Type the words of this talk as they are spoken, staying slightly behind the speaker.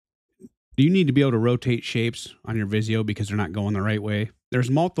Do you need to be able to rotate shapes on your Visio because they're not going the right way?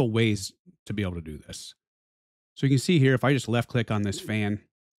 There's multiple ways to be able to do this. So you can see here, if I just left click on this fan,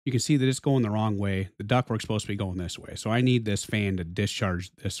 you can see that it's going the wrong way. The ductwork's supposed to be going this way. So I need this fan to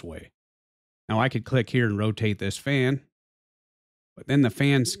discharge this way. Now I could click here and rotate this fan, but then the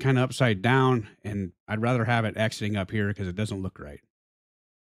fan's kind of upside down and I'd rather have it exiting up here because it doesn't look right.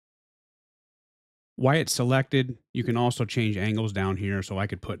 Why it's selected, you can also change angles down here. So I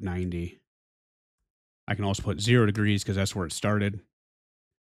could put 90. I can also put 0 degrees because that's where it started.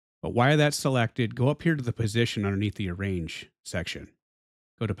 But while that's selected, go up here to the position underneath the arrange section.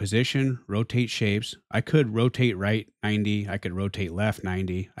 Go to position, rotate shapes. I could rotate right 90. I could rotate left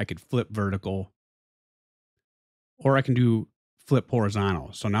 90. I could flip vertical, or I can do flip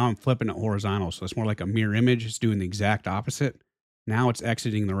horizontal. So now I'm flipping it horizontal. So it's more like a mirror image. It's doing the exact opposite. Now it's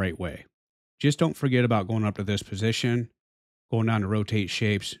exiting the right way. Just don't forget about going up to this position, going down to rotate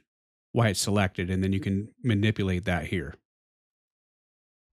shapes, why it's selected, and then you can manipulate that here.